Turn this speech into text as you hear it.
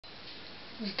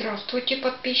Здравствуйте,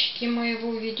 подписчики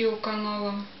моего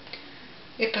видеоканала.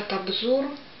 Этот обзор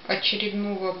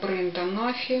очередного бренда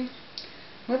NIFE.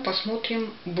 Мы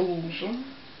посмотрим блузу.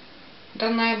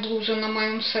 Данная блуза на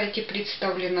моем сайте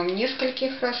представлена в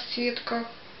нескольких расцветках.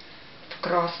 В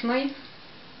красной,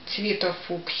 цвета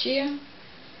фуксия,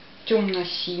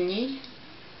 темно-синий,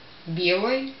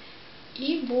 белой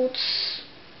и вот с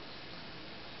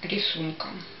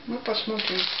рисунком. Мы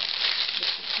посмотрим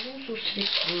блузу с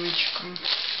рисуночком.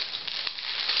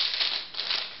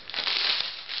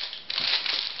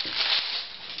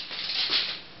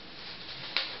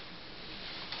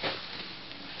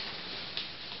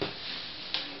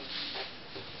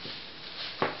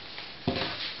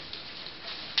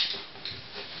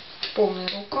 Полный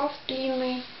рукав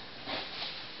длинный,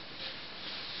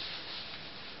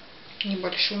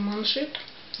 небольшой манжет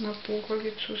на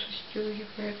пуговицу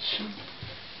застегивается.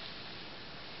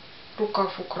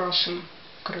 Рукав украшен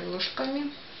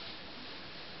крылышками.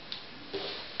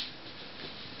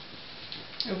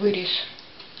 Вырез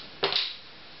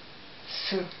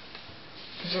с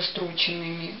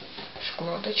застроченными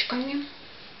складочками.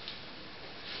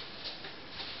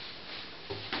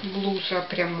 Блуза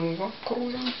прямого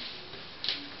кроя.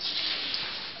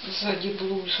 Сзади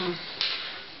блуза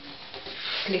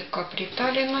слегка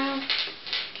приталенная.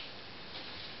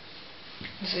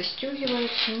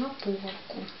 Застегивается на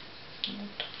пуговку.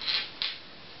 Вот.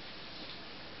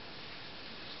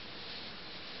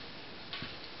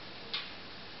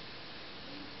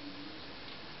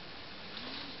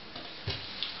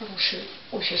 Хороший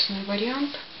офисный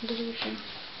вариант блузы.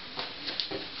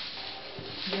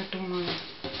 Я думаю,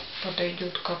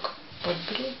 подойдет как под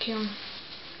брюки,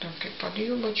 так и под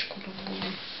юбочку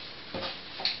любую.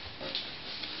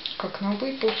 Как на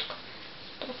выпуск,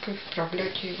 так и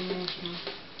вправлять ее можно.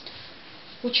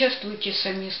 Участвуйте в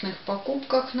совместных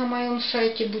покупках на моем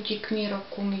сайте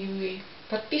butikmira.com.ua.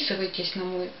 Подписывайтесь на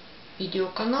мой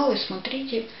видеоканал и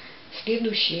смотрите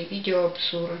следующие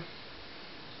видеообзоры.